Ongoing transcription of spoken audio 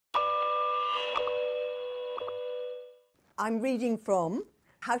I'm reading from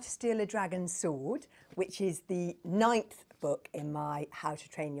How to Steal a Dragon's Sword, which is the 9th book in my How to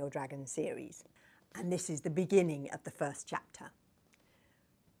Train Your Dragon series. And this is the beginning of the first chapter.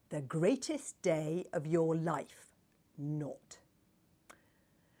 The greatest day of your life, not.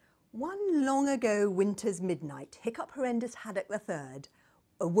 One long ago winter's midnight, Hiccup Horrendous Haddock III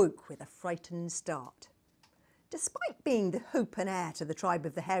awoke with a frightened start. Despite being the hope and heir to the tribe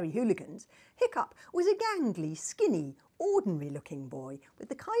of the Hairy Hooligans, Hiccup was a gangly, skinny, ordinary-looking boy with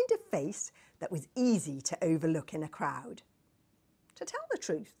the kind of face that was easy to overlook in a crowd. To tell the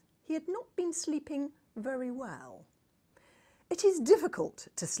truth, he had not been sleeping very well. It is difficult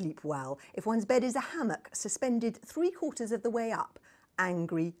to sleep well if one's bed is a hammock suspended 3/4 of the way up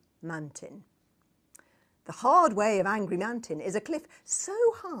Angry Mountain. The hard way of Angry Mountain is a cliff so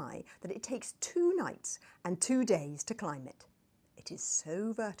high that it takes 2 nights and 2 days to climb it. It is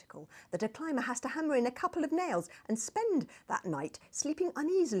so vertical that a climber has to hammer in a couple of nails and spend that night sleeping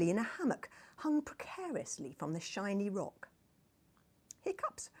uneasily in a hammock hung precariously from the shiny rock.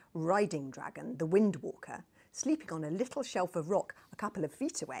 Hiccup's riding dragon, the Windwalker, sleeping on a little shelf of rock a couple of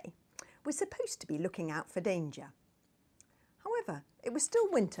feet away, was supposed to be looking out for danger. However, it was still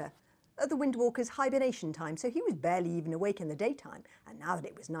winter, at the Windwalker's hibernation time, so he was barely even awake in the daytime, and now that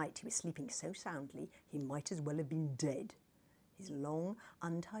it was night, he was sleeping so soundly he might as well have been dead. His long,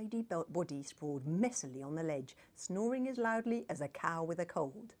 untidy body sprawled messily on the ledge, snoring as loudly as a cow with a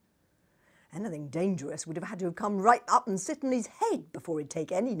cold. Anything dangerous would have had to have come right up and sit on his head before he'd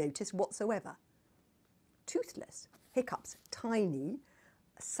take any notice whatsoever. Toothless, Hiccup's tiny,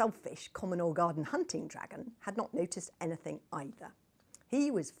 selfish common or garden hunting dragon had not noticed anything either. He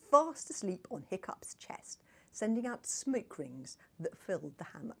was fast asleep on Hiccup's chest, sending out smoke rings that filled the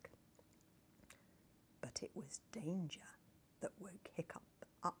hammock. But it was danger that woke Hiccup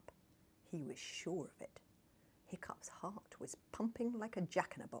up. He was sure of it. Hiccup's heart was pumping like a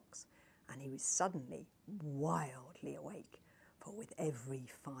jack-in-a-box, and he was suddenly wildly awake, for with every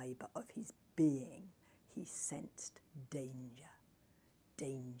fibre of his being he sensed danger.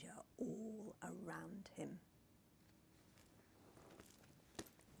 Danger all around him.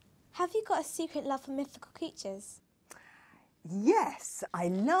 Have you got a secret love for mythical creatures? Yes, I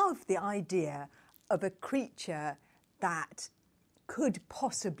love the idea of a creature that could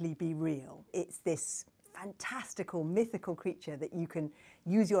possibly be real. It's this fantastical, mythical creature that you can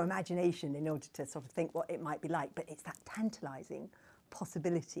use your imagination in order to sort of think what it might be like, but it's that tantalising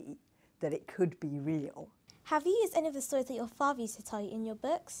possibility that it could be real. Have you used any of the stories that your father used to tell you in your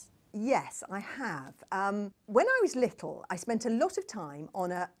books? Yes, I have. When I was little, I spent a lot of time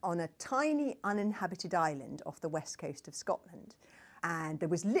on a tiny uninhabited island off the west coast of Scotland. And there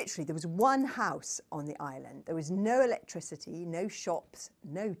was one house on the island. There was no electricity, no shops,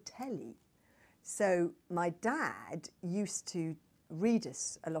 no telly. So my dad used to read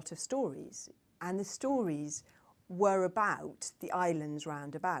us a lot of stories, and the stories were about the islands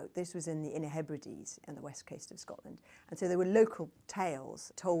round about. This was in the Inner Hebrides on the west coast of Scotland. And so there were local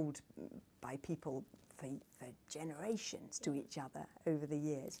tales told by people for generations to each other over the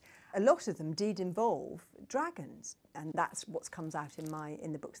years. A lot of them did involve dragons, and that's what comes out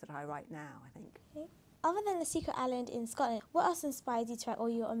in the books that I write now, I think. Okay. Other than The Secret Island in Scotland, what else inspired you to write all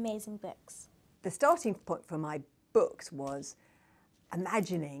your amazing books? The starting point for my books was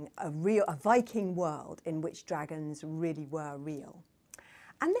imagining a Viking world in which dragons really were real.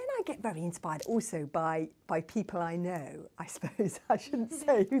 And then I get very inspired also by people I know. I suppose I shouldn't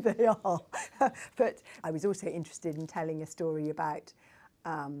say who they are, but I was also interested in telling a story about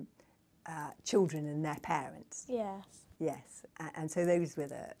children and their parents. Yes. Yes, and so those were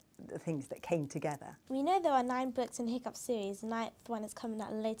the things that came together. We know there are 9 books in the Hiccup series. The 9th one is coming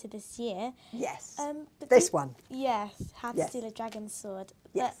out later this year. Yes, but this one. Yes, How to Steal a Dragon's Sword.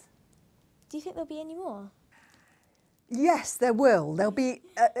 Yes. But do you think there'll be any more? Yes, there will. There'll be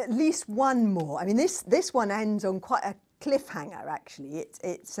at least one more. I mean, this one ends on quite a cliffhanger, actually.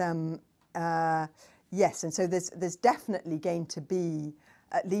 Yes, and so there's definitely going to be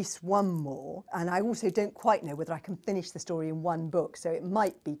at least one more. And I also don't quite know whether I can finish the story in one book, so it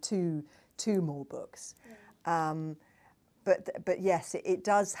might be two more books. Yeah. But yes, it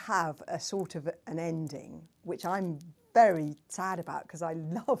does have a sort of an ending, which I'm very sad about because I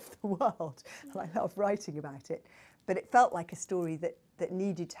love the world and I love writing about it. But it felt like a story that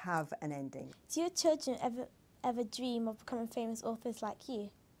needed to have an ending. Do your children ever dream of becoming famous authors like you?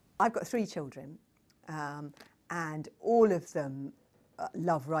 I've got 3 children, and all of them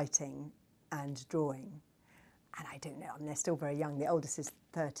love writing and drawing. And I don't know, I mean, they're still very young. The oldest is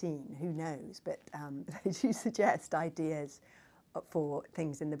 13, who knows? But they do suggest ideas for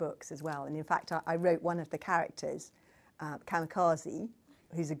things in the books as well. And in fact, I wrote one of the characters Kamikaze,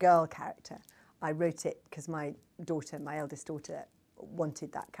 who's a girl character. I wrote it because my eldest daughter,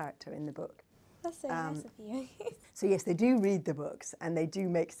 wanted that character in the book. That's so nice of you. So yes, they do read the books and they do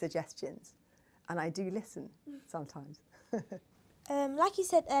make suggestions, and I do listen sometimes. Like you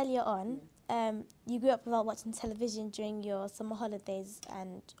said earlier on, you grew up without watching television during your summer holidays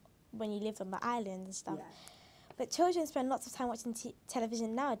and when you lived on the island and stuff. Yeah. But children spend lots of time watching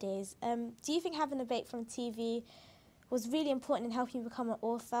television nowadays. Do you think having a break from TV was really important in helping you become an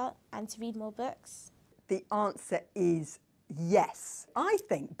author and to read more books? The answer is yes. I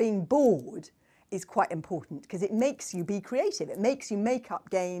think being bored is quite important because it makes you be creative. It makes you make up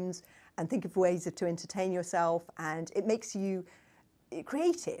games and think of ways to entertain yourself, and it makes you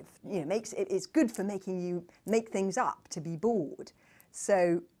creative. You know, it's good for making you make things up to be bored.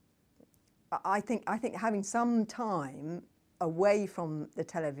 So I think having some time away from the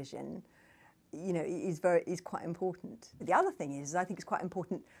television, you know, is quite important. The other thing is I think it's quite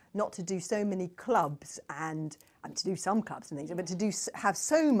important not to do so many clubs and to do some clubs and things, but to have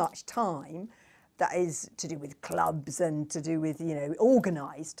so much time that is to do with clubs and to do with, you know,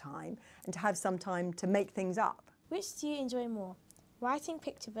 organised time, and to have some time to make things up. Which do you enjoy more, writing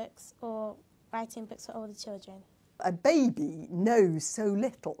picture books or writing books for older children? A baby knows so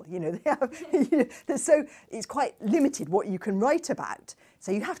little, you know, they have, you know, it's quite limited what you can write about.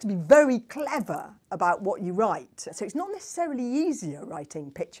 So you have to be very clever about what you write. So it's not necessarily easier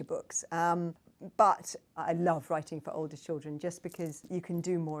writing picture books, but I love writing for older children just because you can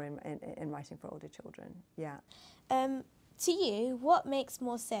do more in writing for older children, yeah. To you, what makes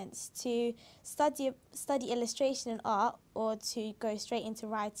more sense, to study illustration and art, or to go straight into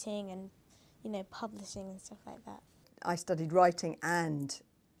writing and, you know, publishing and stuff like that? I studied writing and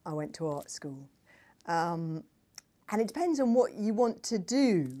I went to art school. And it depends on what you want to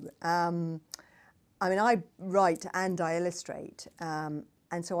do. I mean, I write and I illustrate.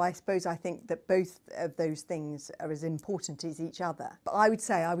 And so I think that both of those things are as important as each other. But I would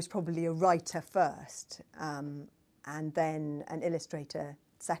say I was probably a writer first, and then an illustrator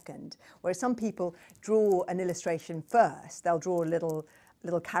second. Whereas some people draw an illustration first. They'll draw a little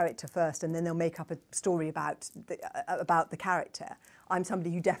character first, and then they'll make up a story about the character. I'm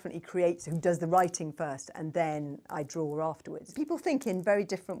somebody who definitely creates, who does the writing first, and then I draw afterwards. People think in very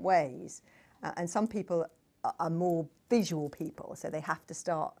different ways, and some people are more visual people, so they have to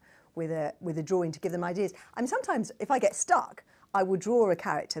start with a drawing to give them ideas. I mean, sometimes if I get stuck, I will draw a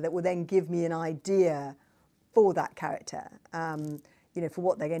character that will then give me an idea for that character, you know, for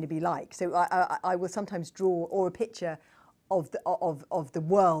what they're going to be like. So I will sometimes draw, or a picture of the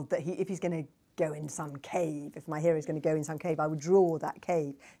world that if he's going to go in some cave, if my hero is going to go in some cave, I would draw that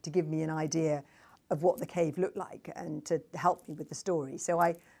cave to give me an idea of what the cave looked like and to help me with the story. So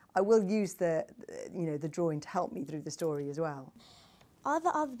I will use the drawing to help me through the story as well. Are the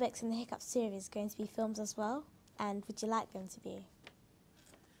other books in the Hiccup series going to be films as well? And would you like them to be?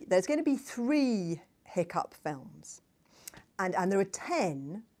 There's going to be 3 Hiccup films. And there are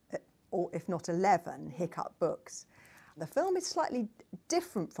 10, or if not 11, Hiccup books. The film is slightly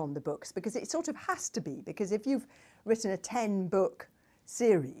different from the books because it sort of has to be, because if you've written a 10-book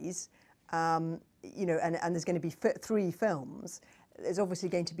series, you know, and there's going to be 3 films, there's obviously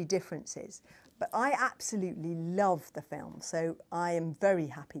going to be differences. But I absolutely love the film, so I am very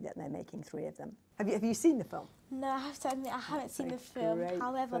happy that they're making 3 of them. Have you seen the film? No, I have to admit I haven't seen the film.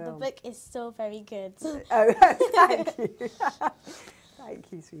 However, the book is still very good. Oh, thank you.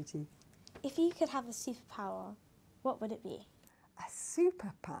 Thank you, sweetie. If you could have a superpower, what would it be? A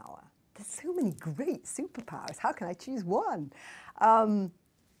superpower? There's so many great superpowers. How can I choose one?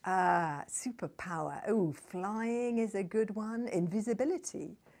 Superpower. Oh, flying is a good one.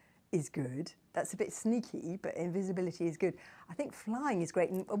 Invisibility is good. That's a bit sneaky, but invisibility is good. I think flying is great.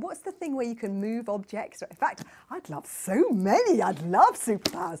 And what's the thing where you can move objects? In fact, I'd love so many. I'd love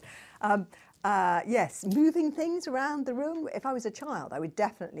superpowers. Yes, moving things around the room. If I was a child, I would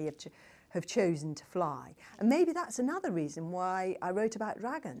definitely have chosen to fly. And maybe that's another reason why I wrote about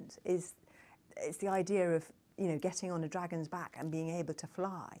dragons, it's the idea of, you know, getting on a dragon's back and being able to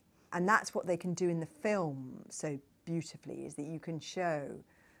fly. And that's what they can do in the film so beautifully, is that you can show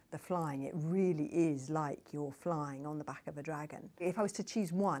the flying. It really is like you're flying on the back of a dragon. If I was to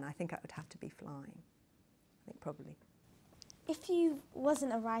choose one, I think it would have to be flying. I think probably. If you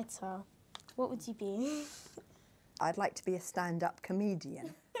wasn't a writer, what would you be? I'd like to be a stand-up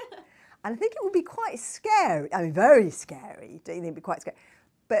comedian. And I think it would be quite scary. I mean, very scary. Don't you think it'd be quite scary?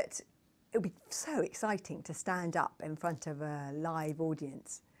 But it would be so exciting to stand up in front of a live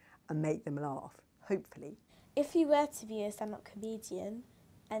audience and make them laugh, hopefully. If you were to be a stand-up comedian,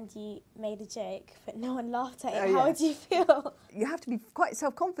 and you made a joke, but no one laughed at it, Oh, how yeah. would you feel? You have to be quite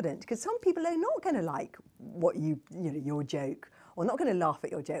self-confident, because some people are not going to like what your joke, or not going to laugh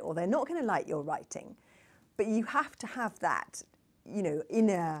at your joke, or they're not going to like your writing. But you have to have that,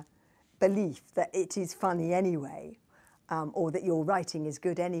 inner belief that it is funny anyway, or that your writing is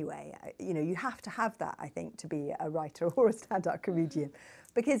good anyway. You have to have that, I think, to be a writer or a stand-up comedian,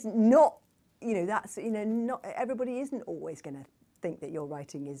 because not everybody isn't always going to think that your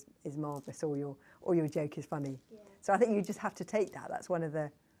writing is marvellous, or your joke is funny. Yeah. So I think you just have to take that. That's one of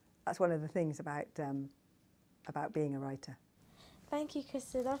the things about being a writer. Thank you,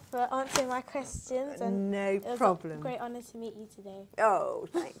 Cressida, for answering my questions. And No it was problem. a great honour to meet you today. Oh,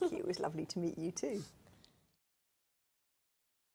 thank you. It was lovely to meet you too.